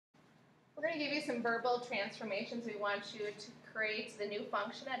We're going to give you some verbal transformations. We want you to create the new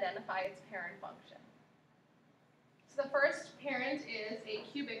function, identify its parent function. So the first parent is a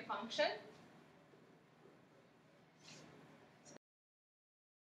cubic function.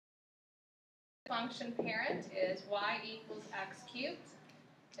 The function parent is y equals x cubed.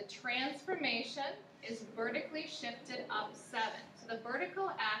 The transformation is vertically shifted up 7. So the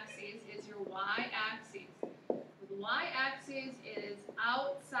vertical axis is your y-axis. The y-axis is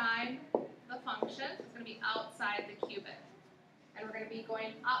outside the function, so it's going to be outside the cubic. And we're going to be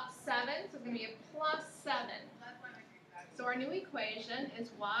going up 7, so it's going to be a plus 7. So our new equation is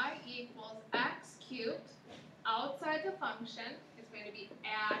y equals x cubed. Outside the function is going to be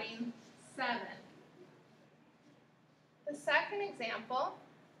adding 7. The second example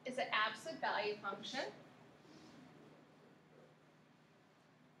is an absolute value function.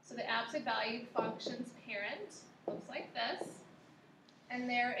 So the absolute value function's parent looks like this. And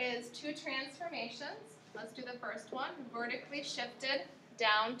there is 2 transformations. Let's do the first one, vertically shifted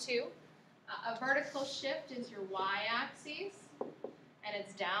down 2. A vertical shift is your y-axis, and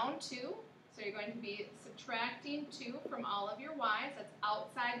it's down 2. So you're going to be subtracting 2 from all of your y's. That's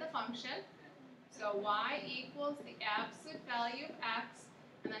outside the function. So y equals the absolute value of x,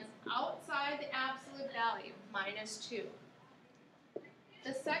 and that's outside the absolute value, minus 2.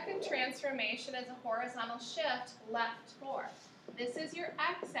 The second transformation is a horizontal shift, left 4. This is your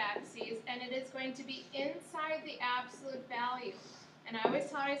x-axis, and it is going to be inside the absolute value. And I always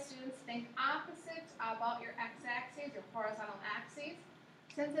tell my students, think opposite about your x-axis, your horizontal axis.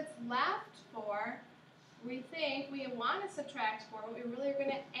 Since it's left 4, we think we want to subtract 4, but we really are going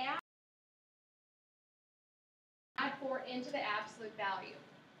to add 4 into the absolute value.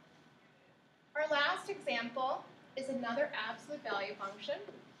 Our last example is another absolute value function.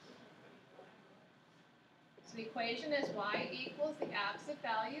 So the equation is y equals the absolute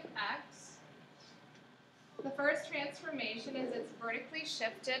value of x. The first transformation is it's vertically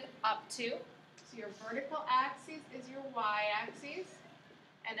shifted up 2. So your vertical axis is your y-axis,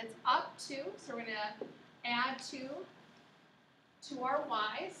 and it's up 2. So we're going to add 2 to our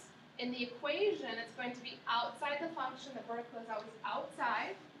y's. In the equation, it's going to be outside the function. The vertical is always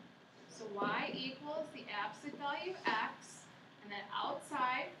outside. So y equals the absolute value of x, and then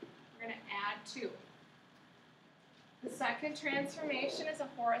outside, we're going to add 2. The second transformation is a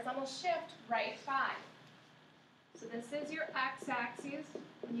horizontal shift, right 5. So this is your x-axis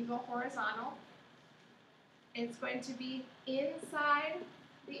when you go horizontal. It's going to be inside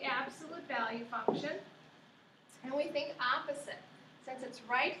the absolute value function. And we think opposite. Since it's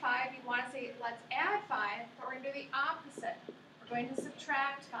right 5, you want to say, let's add 5, but we're going to do the opposite. We're going to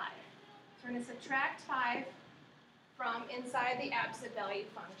subtract 5. So we're going to subtract 5 from inside the absolute value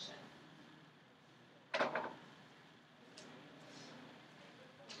function.